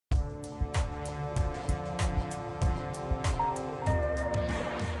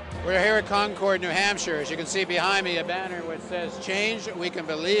We're here at Concord, New Hampshire. As you can see behind me, a banner which says, "Change we can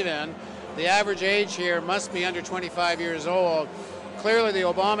believe in." The average age here must be under 25 years old. Clearly the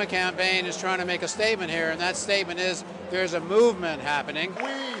Obama campaign is trying to make a statement here, and that statement is there's a movement happening.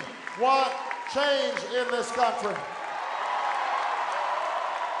 We want change in this country.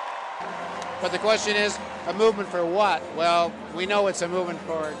 But the question is, a movement for what? Well, we know it's a movement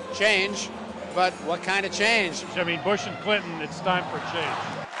for change, but what kind of change? I mean, Bush and Clinton, it's time for change.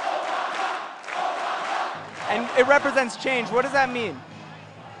 And it represents change. What does that mean?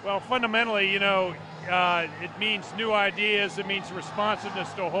 Well, fundamentally, it means new ideas. It means responsiveness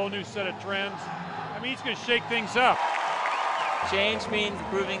to a whole new set of trends. I mean, he's going to shake things up. Change means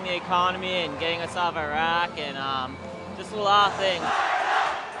improving the economy and getting us out of Iraq and just a lot of things.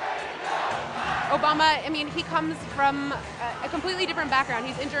 Obama, I mean, he comes from a completely different background.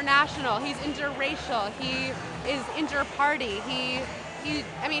 He's international, he's interracial, he is interparty, he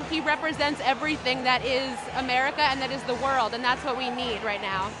represents everything that is America and that is the world, and that's what we need right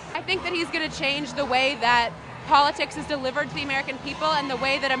now. I think that he's going to change the way that politics is delivered to the American people and the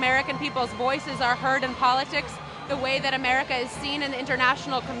way that American people's voices are heard in politics, the way that America is seen in the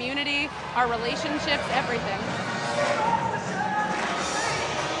international community, our relationships, everything.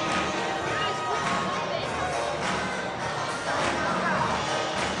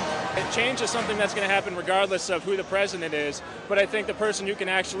 Change is something that's going to happen regardless of who the president is, but I think the person who can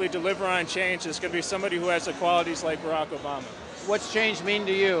actually deliver on change is going to be somebody who has the qualities like Barack Obama. What's change mean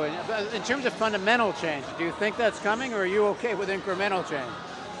to you? In terms of fundamental change, do you think that's coming, or are you okay with incremental change?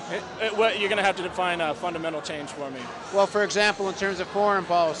 Well, you're going to have to define fundamental change for me. Well, for example, in terms of foreign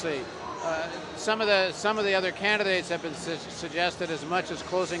policy, some of the other candidates have been suggested as much as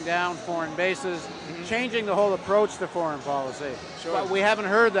closing down foreign bases, changing the whole approach to foreign policy. Sure. But we haven't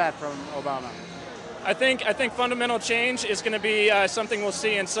heard that from Obama. I think fundamental change is going to be something we'll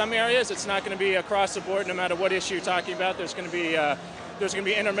see in some areas. It's not going to be across the board, no matter what issue you're talking about. There's going to be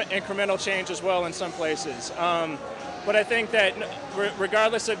incremental change as well in some places. But I think that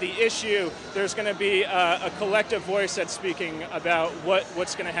regardless of the issue, there's going to be a collective voice that's speaking about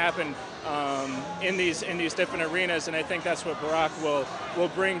what's going to happen in these different arenas, and I think that's what Barack will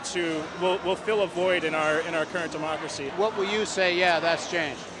bring to will fill a void in our current democracy. What will you say? Yeah, that's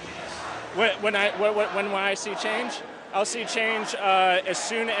change. When I see change, I'll see change as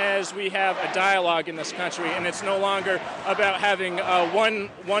soon as we have a dialogue in this country, and it's no longer about having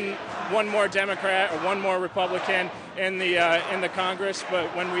one more Democrat or one more Republican in the Congress, but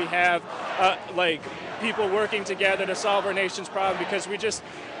when we have people working together to solve our nation's problem, because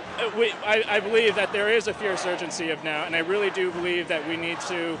I believe that there is a fierce urgency of now, and I really do believe that we need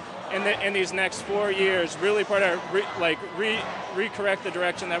to, in these next 4 years, really recorrect the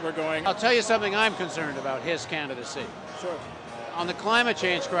direction that we're going. I'll tell you something I'm concerned about, his candidacy. Sure. On the climate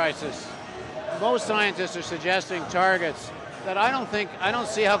change crisis, most scientists are suggesting targets that I don't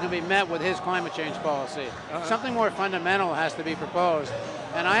see how can be met with his climate change policy. Something more fundamental has to be proposed,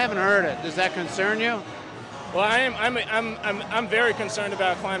 and I haven't heard it. Does that concern you? Well, I'm very concerned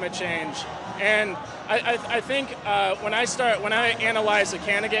about climate change, and I think when I analyze a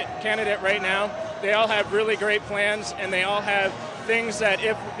candidate right now, they all have really great plans, and they all have things that,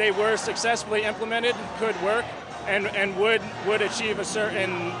 if they were successfully implemented, could work and would achieve a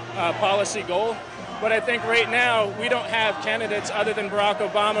certain policy goal. But I think right now we don't have candidates other than Barack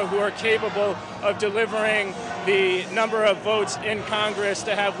Obama who are capable of delivering the number of votes in Congress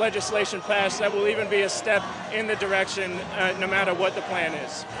to have legislation passed that will even be a step in the direction, no matter what the plan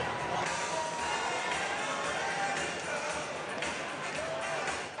is.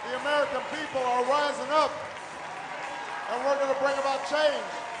 The American people are rising up, and we're going to bring about change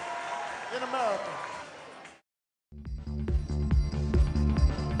in America.